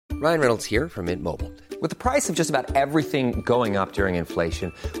Ryan Reynolds here from Mint Mobile. With the price of just about everything going up during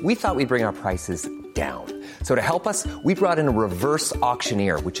inflation, we thought we'd bring our prices down. So to help us, we brought in a reverse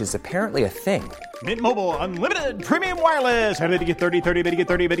auctioneer, which is apparently a thing. Mint Mobile Unlimited Premium Wireless. How to get 30, 30, bit to get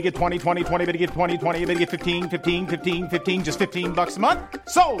 30, bit to get 20, 20, 20, bit to get 20, 20, bit to get 15, 15, 15, 15, just $15 a month?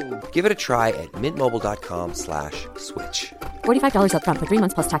 Sold! Give it a try at mintmobile.com/switch. $45 up front for 3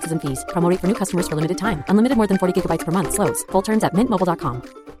 months plus taxes and fees. Promo rate for new customers for limited time. Unlimited more than 40 gigabytes per month. Slows full terms at mintmobile.com.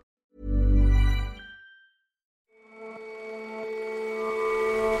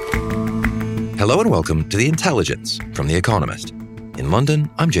 Hello and welcome to The Intelligence from The Economist. In London,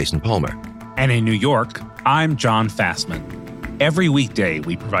 I'm Jason Palmer. And in New York, I'm John Fassman. Every weekday,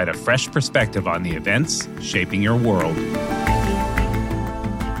 we provide a fresh perspective on the events shaping your world.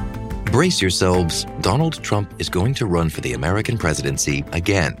 Brace yourselves, Donald Trump is going to run for the American presidency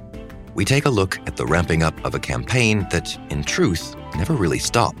again. We take a look at the ramping up of a campaign that, in truth, never really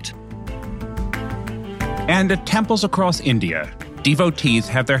stopped. And at temples across India, devotees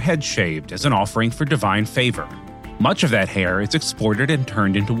have their heads shaved as an offering for divine favor. Much of that hair is exported and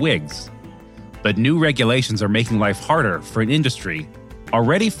turned into wigs. But new regulations are making life harder for an industry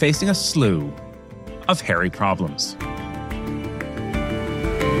already facing a slew of hairy problems.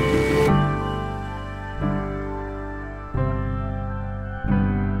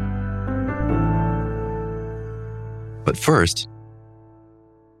 But first,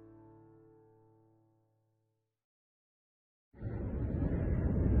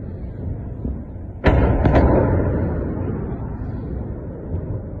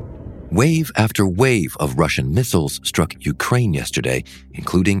 wave after wave of Russian missiles struck Ukraine yesterday,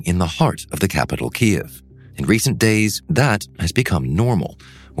 including in the heart of the capital, Kyiv. In recent days, that has become normal.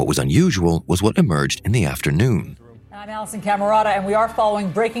 What was unusual was what emerged in the afternoon. I'm Alison Camerata, and we are following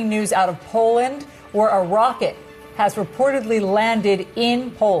breaking news out of Poland, where a rocket has reportedly landed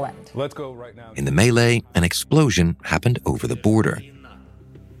in Poland. Let's go right now. In the melee, an explosion happened over the border.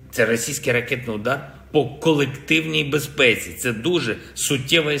 Це російський ракетний удар по колективній безпеці. Це дуже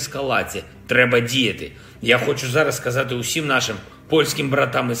суттєва ескалація. Треба діяти. Я хочу зараз сказати усім нашим польським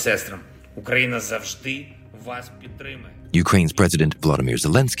братам і сестрам. Україна завжди вас підтримує. Ukraine's President Volodymyr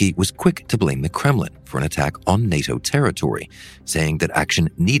Zelensky was quick to blame the Kremlin for an attack on NATO territory, saying that action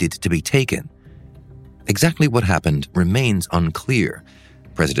needed to be taken. Exactly what happened remains unclear.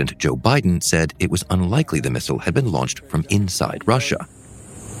 President Joe Biden said it was unlikely the missile had been launched from inside Russia.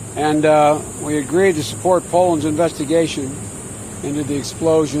 And we agreed to support Poland's investigation into the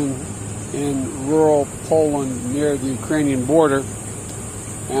explosion in rural Poland near the Ukrainian border.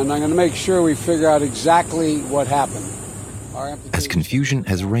 And I'm going to make sure we figure out exactly what happened. As confusion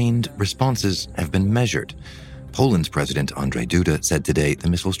has reigned, responses have been measured. Poland's President Andrzej Duda said today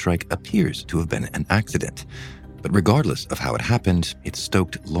the missile strike appears to have been an accident. But regardless of how it happened, it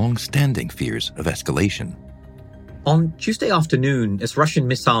stoked long-standing fears of escalation. On Tuesday afternoon, as Russian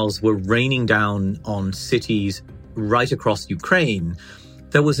missiles were raining down on cities right across Ukraine,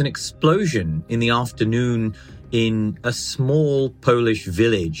 there was an explosion in the afternoon in a small Polish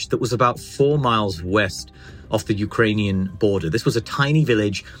village that was about 4 miles west of the Ukrainian border. This was a tiny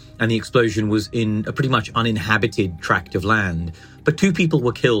village, and the explosion was in a pretty much uninhabited tract of land. But 2 people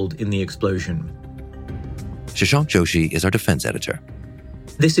were killed in the explosion. Shashank Joshi is our defense editor.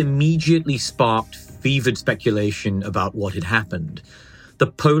 This immediately sparked fevered speculation about what had happened.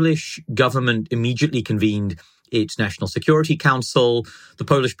 The Polish government immediately convened its National Security Council. The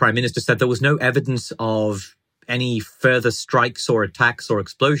Polish Prime Minister said there was no evidence of any further strikes or attacks or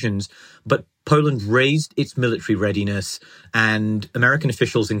explosions, but Poland raised its military readiness, and American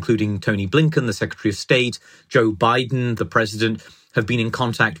officials, including Tony Blinken, the Secretary of State, Joe Biden, the president, have been in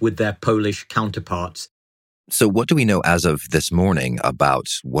contact with their Polish counterparts. So what do we know as of this morning about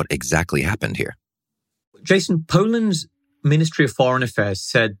what exactly happened here? Jason, Poland's Ministry of Foreign Affairs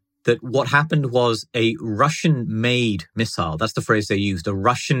said that what happened was a Russian-made missile. That's the phrase they used. A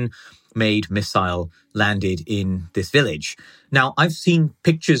Russian-made missile landed in this village. Now, I've seen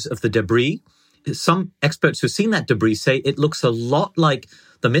pictures of the debris. Some experts who've seen that debris say it looks a lot like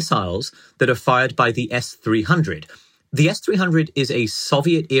the missiles that are fired by the S-300. The S-300 is a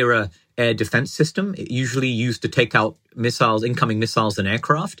Soviet-era air defense system, usually used to take out missiles, incoming missiles and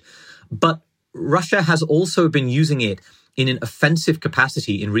aircraft. But Russia has also been using it in an offensive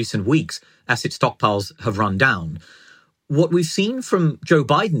capacity in recent weeks as its stockpiles have run down. What we've seen from Joe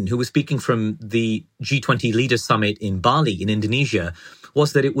Biden, who was speaking from the G20 Leaders Summit in Bali in Indonesia,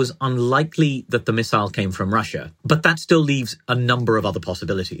 was that it was unlikely that the missile came from Russia. But that still leaves a number of other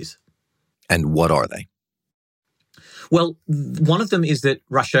possibilities. And what are they? Well, one of them is that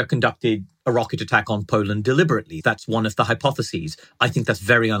Russia conducted a rocket attack on Poland deliberately. That's one of the hypotheses. I think that's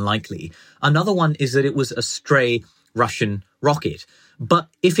very unlikely. Another one is that it was a stray Russian rocket. But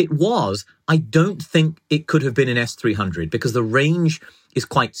if it was, I don't think it could have been an S-300 because the range is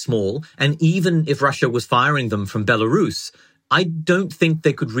quite small. And even if Russia was firing them from Belarus, I don't think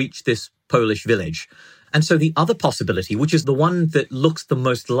they could reach this Polish village. And so the other possibility, which is the one that looks the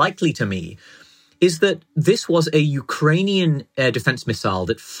most likely to me, is that this was a Ukrainian air defense missile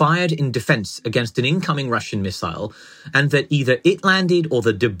that fired in defense against an incoming Russian missile, and that either it landed or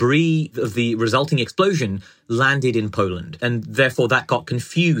the debris of the resulting explosion landed in Poland, and therefore that got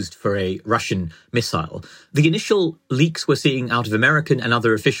confused for a Russian missile. The initial leaks we're seeing out of American and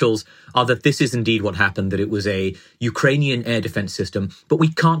other officials are that this is indeed what happened, that it was a Ukrainian air defense system, but we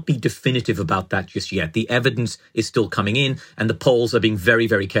can't be definitive about that just yet. The evidence is still coming in, and the Poles are being very,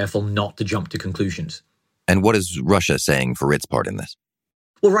 very careful not to jump to conclusions. And what is Russia saying for its part in this?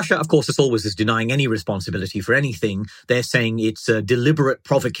 Well, Russia, of course, as always, is denying any responsibility for anything. They're saying it's a deliberate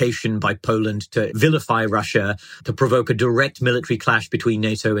provocation by Poland to vilify Russia, to provoke a direct military clash between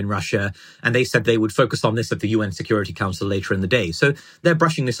NATO and Russia. And they said they would focus on this at the UN Security Council later in the day. So they're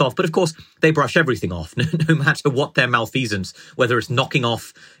brushing this off. But of course, they brush everything off, no matter what their malfeasance, whether it's knocking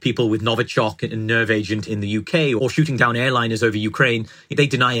off people with Novichok and nerve agent in the UK or shooting down airliners over Ukraine. They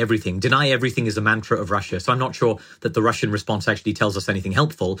deny everything. Deny everything is a mantra of Russia. So I'm not sure that the Russian response actually tells us anything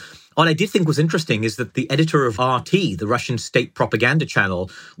helpful. What I did think was interesting is that the editor of RT, the Russian state propaganda channel,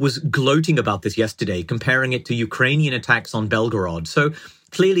 was gloating about this yesterday, comparing it to Ukrainian attacks on Belgorod. So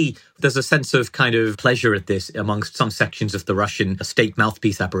clearly there's a sense of kind of pleasure at this amongst some sections of the Russian state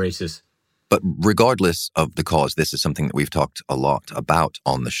mouthpiece apparatus. But regardless of the cause, this is something that we've talked a lot about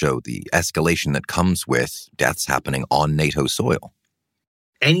on the show, the escalation that comes with deaths happening on NATO soil.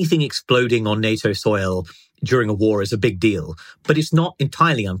 Anything exploding on NATO soil during a war is a big deal, but it's not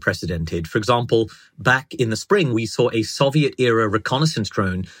entirely unprecedented. For example, back in the spring, we saw a Soviet-era reconnaissance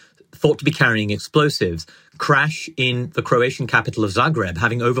drone thought to be carrying explosives crash in the Croatian capital of Zagreb,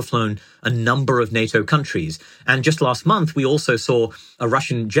 having overflown a number of NATO countries. And just last month, we also saw a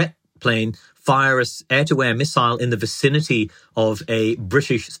Russian jet plane fire an air-to-air missile in the vicinity of a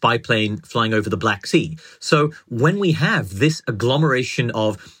British spy plane flying over the Black Sea. So when we have this agglomeration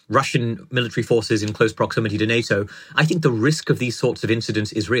of Russian military forces in close proximity to NATO, I think the risk of these sorts of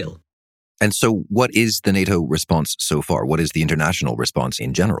incidents is real. And so what is the NATO response so far? What is the international response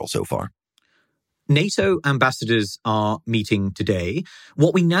in general so far? NATO ambassadors are meeting today.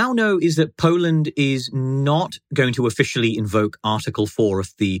 What we now know is that Poland is not going to officially invoke Article 4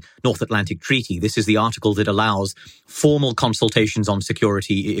 of the North Atlantic Treaty. This is the article that allows formal consultations on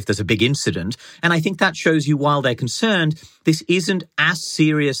security if there's a big incident. And I think that shows you, while they're concerned, this isn't as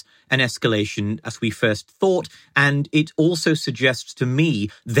serious an escalation as we first thought. And it also suggests to me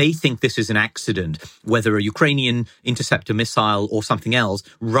they think this is an accident, whether a Ukrainian interceptor missile or something else,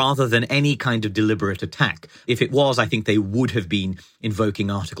 rather than any kind of deliberate attack. If it was, I think they would have been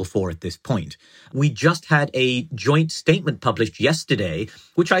invoking Article 4 at this point. We just had a joint statement published yesterday,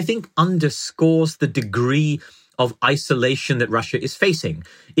 which I think underscores the degree of isolation that Russia is facing.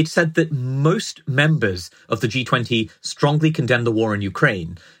 It said that most members of the G20 strongly condemned the war in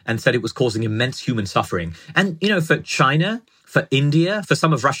Ukraine and said it was causing immense human suffering. And, you know, for China, for India, for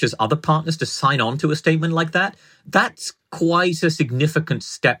some of Russia's other partners to sign on to a statement like that, that's quite a significant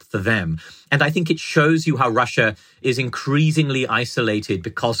step for them. And I think it shows you how Russia is increasingly isolated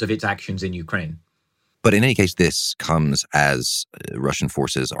because of its actions in Ukraine. But in any case, this comes as Russian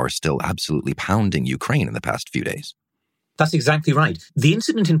forces are still absolutely pounding Ukraine in the past few days. That's exactly right. The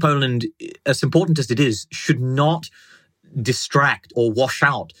incident in Poland, as important as it is, should not distract or wash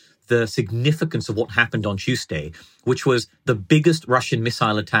out the significance of what happened on Tuesday, which was the biggest Russian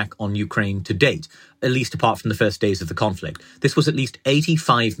missile attack on Ukraine to date, at least apart from the first days of the conflict. This was at least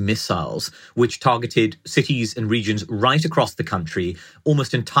 85 missiles, which targeted cities and regions right across the country,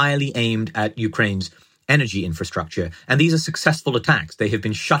 almost entirely aimed at Ukraine's energy infrastructure. And these are successful attacks. They have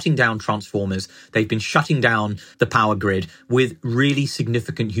been shutting down transformers. They've been shutting down the power grid with really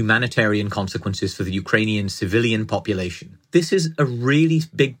significant humanitarian consequences for the Ukrainian civilian population. This is a really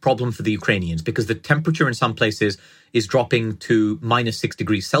big problem for the Ukrainians because the temperature in some places is dropping to minus 6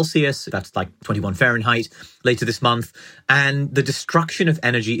 degrees Celsius. That's like 21 Fahrenheit later this month. And the destruction of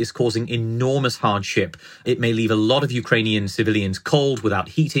energy is causing enormous hardship. It may leave a lot of Ukrainian civilians cold, without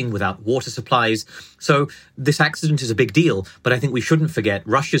heating, without water supplies. So this accident is a big deal. But I think we shouldn't forget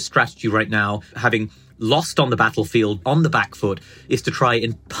Russia's strategy right now, having lost on the battlefield on the back foot, is to try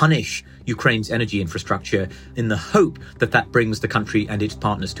and punish Ukraine's energy infrastructure in the hope that that brings the country and its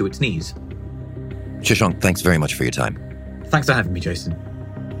partners to its knees. Shashank, thanks very much for your time. Thanks for having me, Jason.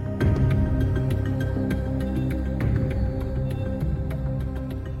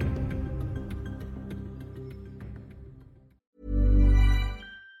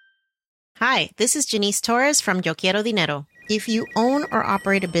 Hi, this is Janice Torres from Yo Quiero Dinero. If you own or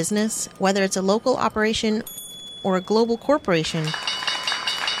operate a business, whether it's a local operation or a global corporation,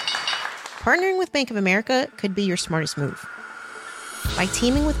 partnering with Bank of America could be your smartest move. By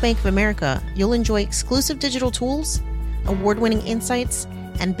teaming with Bank of America, you'll enjoy exclusive digital tools, award-winning insights,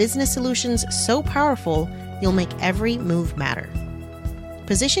 and business solutions so powerful, you'll make every move matter.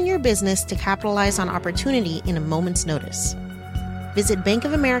 Position your business to capitalize on opportunity in a moment's notice. Visit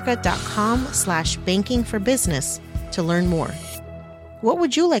bankofamerica.com/bankingforbusiness to learn more. What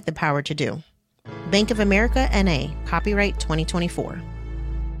would you like the power to do? Bank of America N.A., copyright 2024.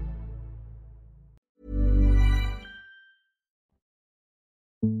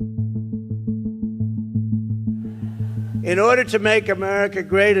 In order to make America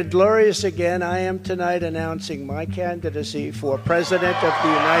great and glorious again, I am tonight announcing my candidacy for President of the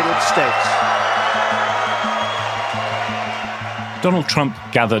United States. Donald Trump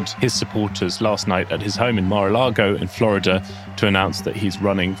gathered his supporters last night at his home in Mar-a-Lago in Florida to announce that he's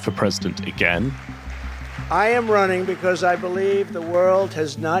running for president again. I am running because I believe the world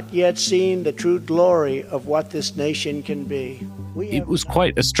has not yet seen the true glory of what this nation can be. It was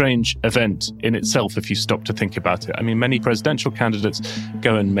quite a strange event in itself if you stop to think about it. I mean, many presidential candidates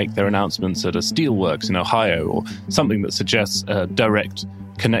go and make their announcements at a steelworks in Ohio or something that suggests a direct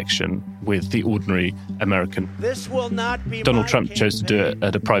connection with the ordinary American. This will not be Donald Trump chose to do it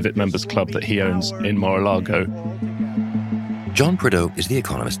at a private members club that he owns in Mar-a-Lago. John Prideaux is The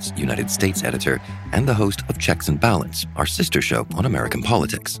Economist's United States editor and the host of Checks and Balance, our sister show on American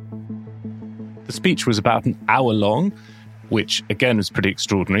politics. The speech was about an hour long, which again was pretty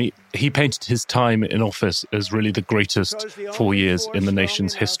extraordinary. He painted his time in office as really the greatest 4 years in the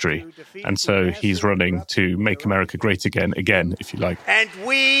nation's history. And so he's running to make America great again, if you like. And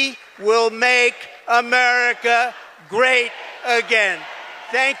we will make America great again.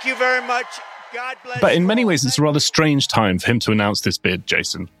 Thank you very much. God bless. But in many ways, it's a rather strange time for him to announce this bid,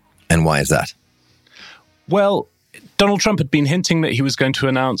 Jason. And why is that? Well, Donald Trump had been hinting that he was going to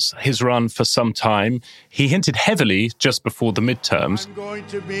announce his run for some time. He hinted heavily just before the midterms. I'm going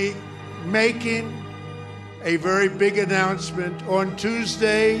to be making a very big announcement on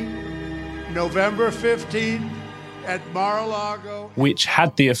Tuesday, November 15th at Mar-a-Lago. Which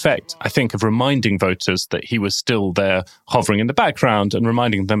had the effect, I think, of reminding voters that he was still there hovering in the background and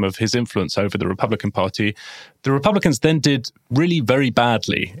reminding them of his influence over the Republican Party. The Republicans then did really very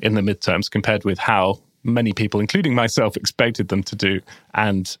badly in the midterms compared with how many people, including myself, expected them to do.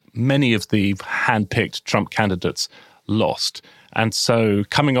 And many of the hand-picked Trump candidates lost. And so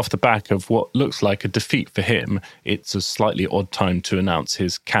coming off the back of what looks like a defeat for him, it's a slightly odd time to announce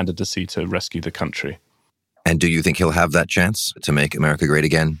his candidacy to rescue the country. And do you think he'll have that chance to make America great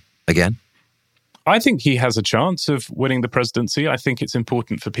again? I think he has a chance of winning the presidency. I think it's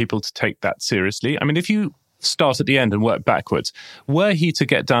important for people to take that seriously. I mean, if you start at the end and work backwards, were he to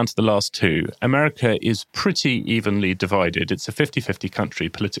get down to the last two, America is pretty evenly divided. It's a 50-50 country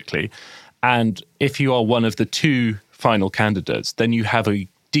politically. And if you are one of the two final candidates, then you have a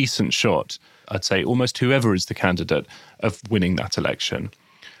decent shot, I'd say almost whoever is the candidate, of winning that election.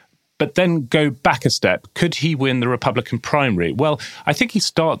 But then go back a step. Could he win the Republican primary? Well, I think he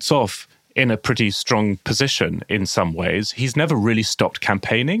starts off in a pretty strong position in some ways. He's never really stopped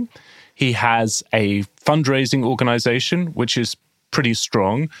campaigning. He has a fundraising organization, which is pretty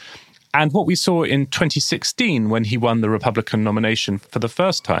strong. And what we saw in 2016 when he won the Republican nomination for the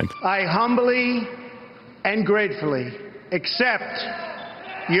first time. I humbly and gratefully accept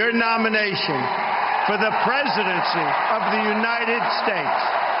your nomination for the presidency of the United States.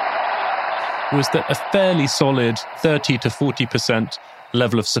 Was that a fairly solid 30 to 40%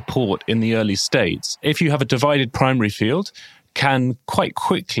 level of support in the early states, if you have a divided primary field, can quite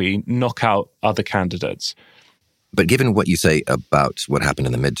quickly knock out other candidates. But given what you say about what happened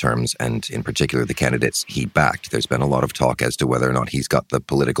in the midterms, and in particular the candidates he backed, there's been a lot of talk as to whether or not he's got the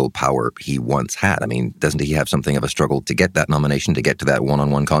political power he once had. I mean, doesn't he have something of a struggle to get that nomination, to get to that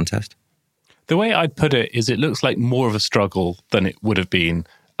one-on-one contest? The way I'd put it is it looks like more of a struggle than it would have been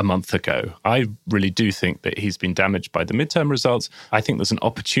a month ago. I really do think that he's been damaged by the midterm results. I think there's an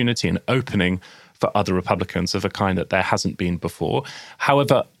opportunity, an opening for other Republicans of a kind that there hasn't been before.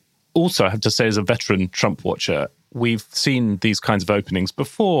 However, also I have to say, as a veteran Trump watcher, we've seen these kinds of openings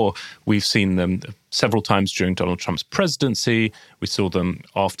before. We've seen them several times during Donald Trump's presidency. We saw them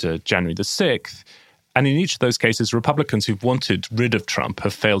after January the 6th. And in each of those cases, Republicans who've wanted rid of Trump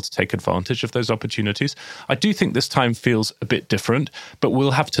have failed to take advantage of those opportunities. I do think this time feels a bit different, but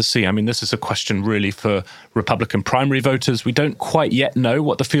we'll have to see. I mean, this is a question really for Republican primary voters. We don't quite yet know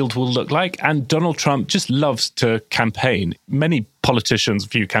what the field will look like. And Donald Trump just loves to campaign. Many politicians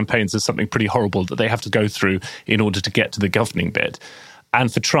view campaigns as something pretty horrible that they have to go through in order to get to the governing bit.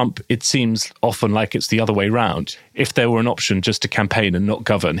 And for Trump, it seems often like it's the other way round. If there were an option just to campaign and not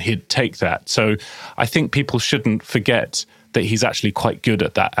govern, he'd take that. So I think people shouldn't forget that he's actually quite good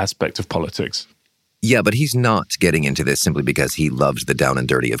at that aspect of politics. Yeah, but he's not getting into this simply because he loves the down and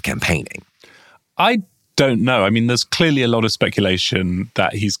dirty of campaigning. I don't know. I mean, there's clearly a lot of speculation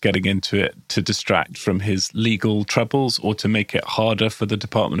that he's getting into it to distract from his legal troubles or to make it harder for the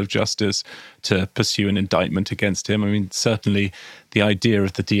Department of Justice to pursue an indictment against him. I mean, certainly the idea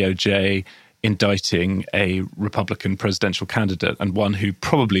of the DOJ indicting a Republican presidential candidate and one who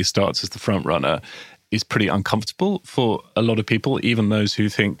probably starts as the front runner is pretty uncomfortable for a lot of people, even those who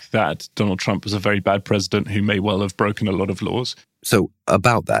think that Donald Trump was a very bad president who may well have broken a lot of laws. So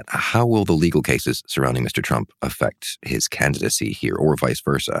about that, how will the legal cases surrounding Mr. Trump affect his candidacy here, or vice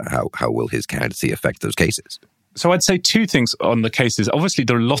versa? How will his candidacy affect those cases? So I'd say two things on the cases. Obviously,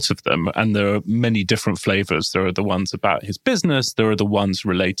 there are lots of them, and there are many different flavors. There are the ones about his business. There are the ones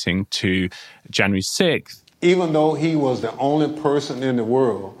relating to January 6th. Even though he was the only person in the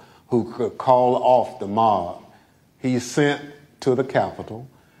world who could call off the mob, he sent to the Capitol.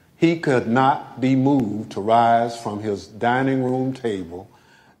 He could not be moved to rise from his dining room table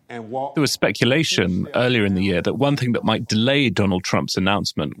and walk. There was speculation earlier in the year that one thing that might delay Donald Trump's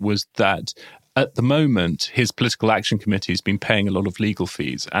announcement was that at the moment, his political action committee has been paying a lot of legal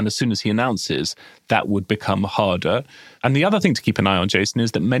fees. And as soon as he announces, that would become harder. And the other thing to keep an eye on, Jason,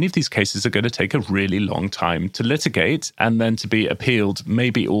 is that many of these cases are going to take a really long time to litigate and then to be appealed,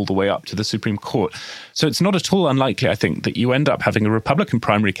 maybe all the way up to the Supreme Court. So it's not at all unlikely, I think, that you end up having a Republican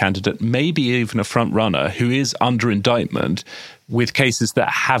primary candidate, maybe even a front runner, who is under indictment with cases that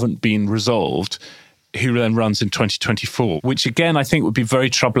haven't been resolved, who then runs in 2024, which again, I think would be very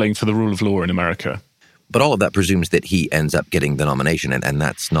troubling for the rule of law in America. But all of that presumes that he ends up getting the nomination, and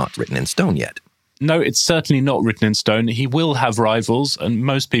that's not written in stone yet. No, it's certainly not written in stone. He will have rivals, and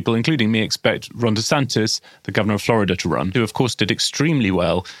most people, including me, expect Ron DeSantis, the governor of Florida, to run, who of course did extremely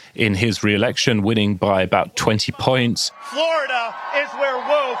well in his re-election, winning by about 20 points. Florida is where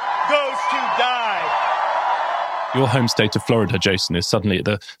woke goes to die. Your home state of Florida, Jason, is suddenly at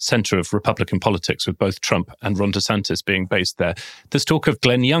the center of Republican politics, with both Trump and Ron DeSantis being based there. There's talk of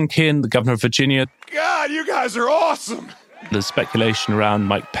Glenn Youngkin, the governor of Virginia. God, you guys are awesome. There's speculation around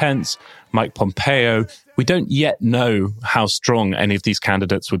Mike Pence, Mike Pompeo. We don't yet know how strong any of these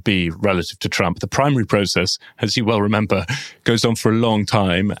candidates would be relative to Trump. The primary process, as you well remember, goes on for a long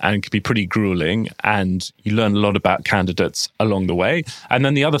time and can be pretty grueling, and you learn a lot about candidates along the way. And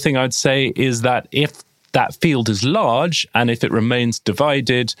then the other thing I'd say is that if that field is large, and if it remains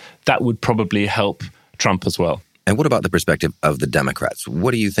divided, that would probably help Trump as well. And what about the perspective of the Democrats?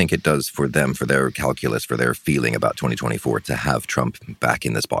 What do you think it does for them, for their calculus, for their feeling about 2024 to have Trump back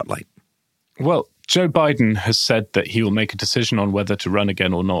in the spotlight? Well, Joe Biden has said that he will make a decision on whether to run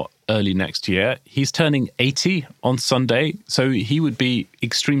again or not early next year. He's turning 80 on Sunday, so he would be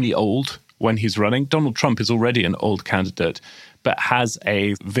extremely old when he's running. Donald Trump is already an old candidate, but has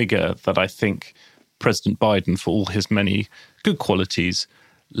a vigor that I think President Biden, for all his many good qualities,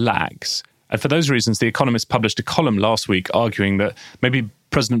 lacks. And for those reasons, The Economist published a column last week arguing that maybe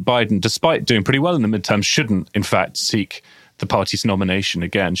President Biden, despite doing pretty well in the midterm, shouldn't, in fact, seek the party's nomination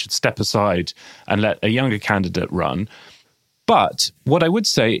again, should step aside and let a younger candidate run. But what I would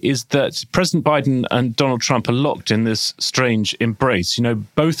say is that President Biden and Donald Trump are locked in this strange embrace. You know,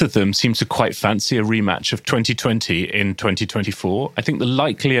 both of them seem to quite fancy a rematch of 2020 in 2024. I think the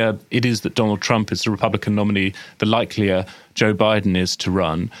likelier it is that Donald Trump is the Republican nominee, the likelier Joe Biden is to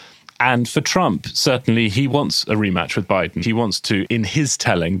run. And for Trump, certainly he wants a rematch with Biden. He wants to, in his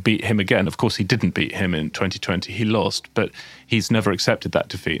telling, beat him again. Of course, he didn't beat him in 2020. He lost, but he's never accepted that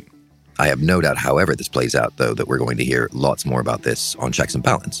defeat. I have no doubt, however this plays out, though, that we're going to hear lots more about this on Checks and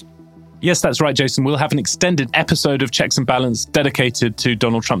Balance. Yes, that's right, Jason. We'll have an extended episode of Checks and Balance dedicated to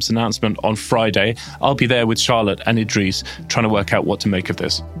Donald Trump's announcement on Friday. I'll be there with Charlotte and Idris trying to work out what to make of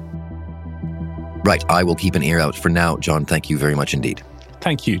this. Right. I will keep an ear out. For now, John, thank you very much indeed.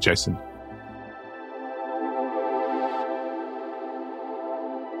 Thank you, Jason.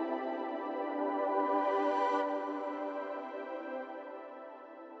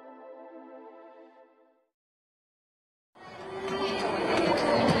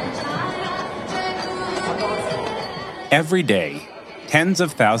 Every day, Tens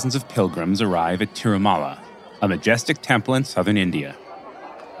of thousands of pilgrims arrive at Tirumala, a majestic temple in southern India.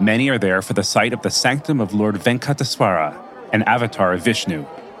 Many are there for the sight of the sanctum of Lord Venkateswara, an avatar of Vishnu.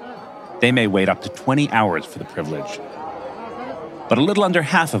 They may wait up to 20 hours for the privilege. But a little under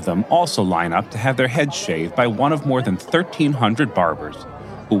half of them also line up to have their heads shaved by one of more than 1,300 barbers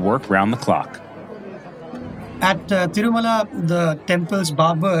who work round the clock. At Tirumala, the temple's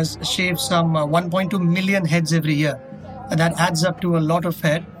barbers shave some 1.2 million heads every year. And that adds up to a lot of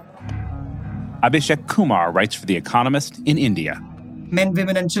hair. Abhishek Kumar writes for The Economist in India. Men,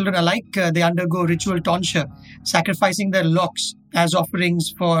 women and children alike, they undergo ritual tonsure, sacrificing their locks as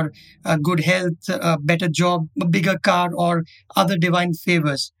offerings for good health, a better job, a bigger car or other divine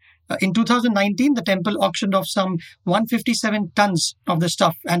favors. In 2019, the temple auctioned off some 157 tons of the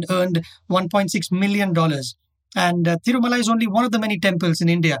stuff and earned $1.6 million. And Tirumala is only one of the many temples in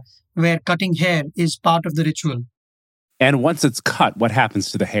India where cutting hair is part of the ritual. And once it's cut, what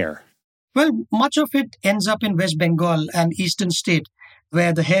happens to the hair? Well, much of it ends up in West Bengal, an eastern state,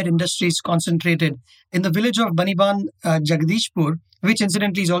 where the hair industry is concentrated. In the village of Baniban, Jagdishpur, which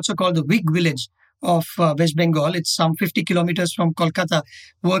incidentally is also called the wig village of West Bengal, it's some 50 kilometers from Kolkata,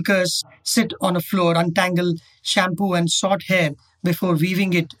 workers sit on a floor, untangle, shampoo and sort hair before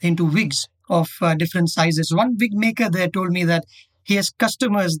weaving it into wigs of different sizes. One wig maker there told me that he has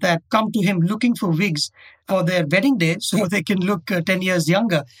customers that come to him looking for wigs for their wedding day so they can look 10 years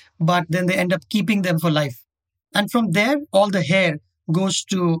younger, but then they end up keeping them for life. And from there, all the hair goes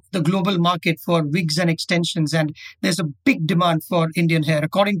to the global market for wigs and extensions. And there's a big demand for Indian hair.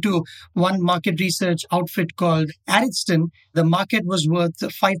 According to one market research outfit called Ariston, the market was worth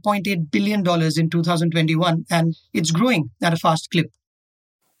 $5.8 billion in 2021, and it's growing at a fast clip.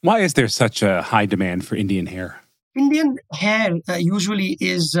 Why is there such a high demand for Indian hair? Indian hair usually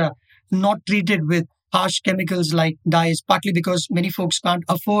is not treated with harsh chemicals like dyes, partly because many folks can't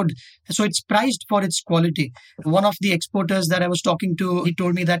afford. So it's priced for its quality. One of the exporters that I was talking to, he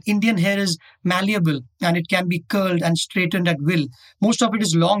told me that Indian hair is malleable and it can be curled and straightened at will. Most of it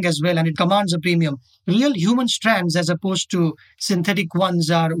is long as well and it commands a premium. Real human strands as opposed to synthetic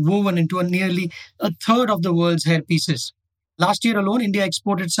ones are woven into nearly a third of the world's hair pieces. Last year alone, India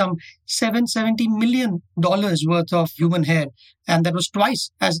exported some $770 million worth of human hair, and that was twice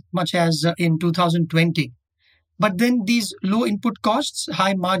as much as in 2020. But then these low input costs,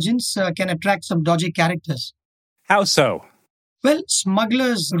 high margins can attract some dodgy characters. How so? Well,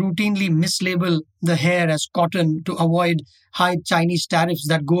 smugglers routinely mislabel the hair as cotton to avoid high Chinese tariffs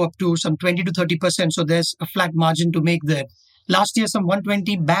that go up to some 20 to 30%, so there's a flat margin to make there. Last year, some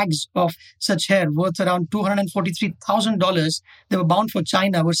 120 bags of such hair worth around $243,000, they were bound for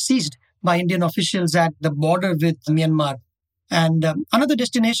China, were seized by Indian officials at the border with Myanmar. And another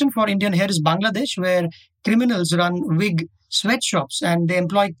destination for Indian hair is Bangladesh, where criminals run wig sweatshops and they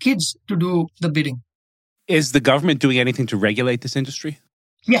employ kids to do the bidding. Is the government doing anything to regulate this industry?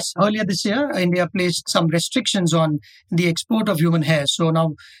 Yes, earlier this year, India placed some restrictions on the export of human hair. So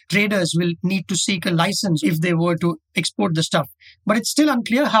now traders will need to seek a license if they were to export the stuff. But it's still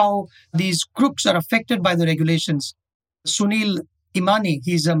unclear how these crooks are affected by the regulations. Sunil Imani,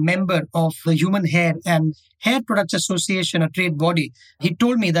 he's a member of the Human Hair and Hair Products Association, a trade body. He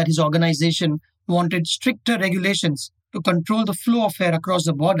told me that his organization wanted stricter regulations to control the flow of hair across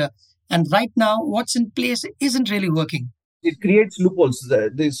the border. And right now, what's in place isn't really working. It creates loopholes.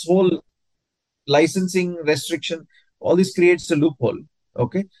 This whole licensing restriction, all this creates a loophole.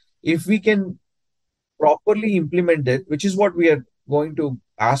 Okay, if we can properly implement it, which is what we are going to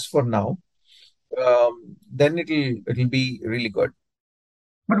ask for now, then it'll be really good.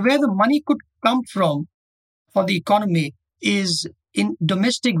 But where the money could come from for the economy is in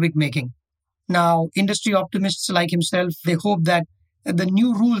domestic wig making. Now, industry optimists like himself, they hope that the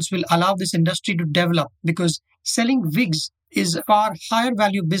new rules will allow this industry to develop, because selling wigs is a far higher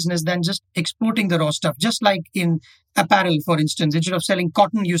value business than just exporting the raw stuff. Just like in apparel, for instance, instead of selling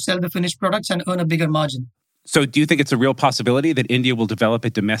cotton, you sell the finished products and earn a bigger margin. So do you think it's a real possibility that India will develop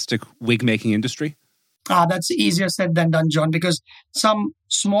a domestic wig-making industry? That's easier said than done, John, because some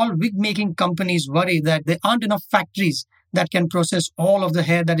small wig-making companies worry that there aren't enough factories that can process all of the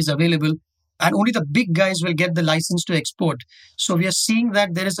hair that is available, and only the big guys will get the license to export. So we are seeing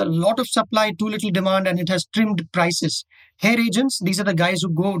that there is a lot of supply, too little demand, and it has trimmed prices. Hair agents, these are the guys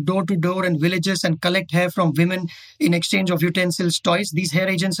who go door to door in villages and collect hair from women in exchange of utensils, toys. These hair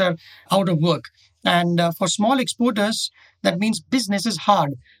agents are out of work. And for small exporters, that means business is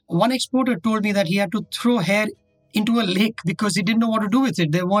hard. One exporter told me that he had to throw hair into a lake because he didn't know what to do with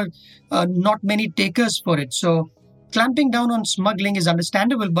it. There were not many takers for it. So clamping down on smuggling is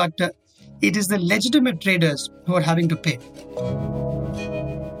understandable, but it is the legitimate traders who are having to pay.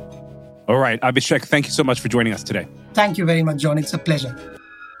 All right, Abhishek, thank you so much for joining us today. Thank you very much, John. It's a pleasure.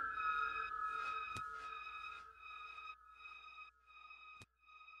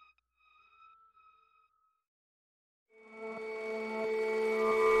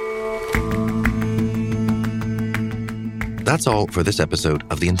 That's all for this episode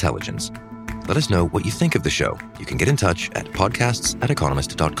of The Intelligence. Let us know what you think of the show. You can get in touch at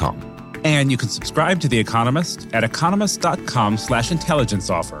podcasts@economist.com. And you can subscribe to The Economist at economist.com/intelligence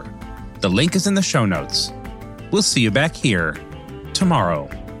offer. The link is in the show notes. We'll see you back here tomorrow.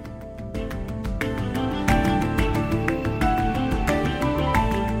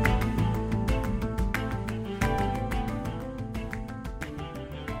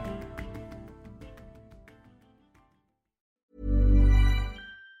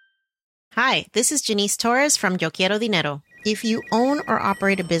 Hi, this is Janice Torres from Yo Quiero Dinero. If you own or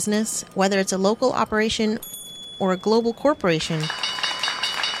operate a business, whether it's a local operation or a global corporation,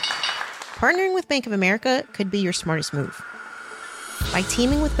 partnering with Bank of America could be your smartest move. By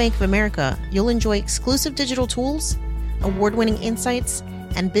teaming with Bank of America, you'll enjoy exclusive digital tools, award-winning insights,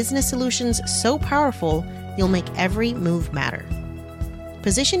 and business solutions so powerful you'll make every move matter.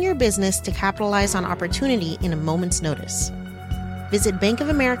 Position your business to capitalize on opportunity in a moment's notice. Visit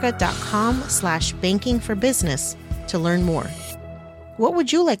bankofamerica.com/bankingforbusiness to learn more. What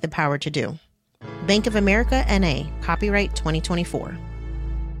would you like the power to do? Bank of America, N.A., copyright 2024.